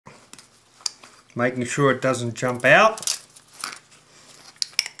making sure it doesn't jump out.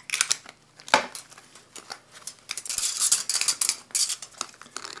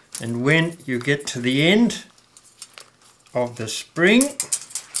 And when you get to the end of the spring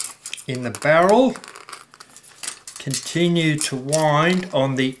in the barrel, continue to wind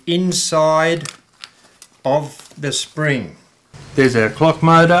on the inside of the spring. There's our clock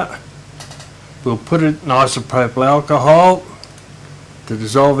motor. We'll put it in isopropyl alcohol to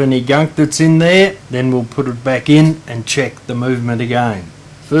dissolve any gunk that's in there, then we'll put it back in and check the movement again.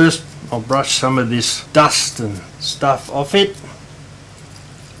 First I'll brush some of this dust and stuff off it.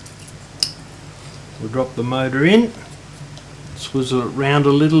 We'll drop the motor in, swizzle it round a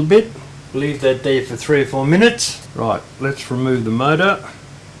little bit, leave that there for 3 or 4 minutes. Right, let's remove the motor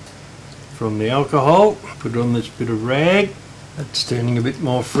from the alcohol, put it on this bit of rag. It's turning a bit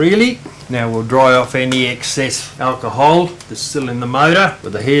more freely. Now we'll dry off any excess alcohol that's still in the motor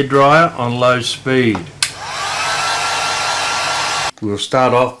with a hairdryer on low speed. We'll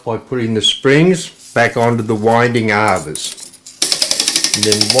start off by putting the springs back onto the winding arbors. And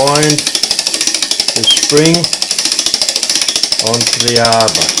then wind the spring onto the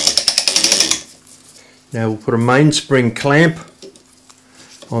arbor. Now we'll put a mainspring clamp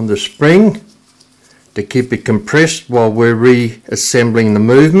on the spring to keep it compressed while we're reassembling the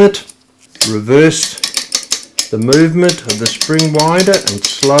movement. Reverse the movement of the spring winder and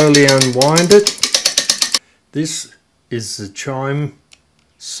slowly unwind it. This is the chime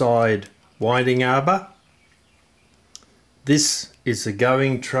side winding arbor. This is the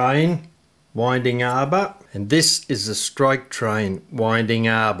going train winding arbor, and this is the strike train winding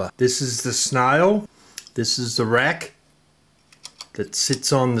arbor. This is the snail. This is the rack that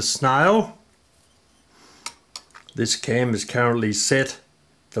sits on the snail. This cam is currently set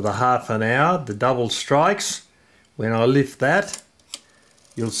for the half an hour, the double strikes. When I lift that,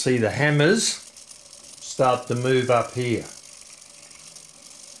 you'll see the hammers start to move up here.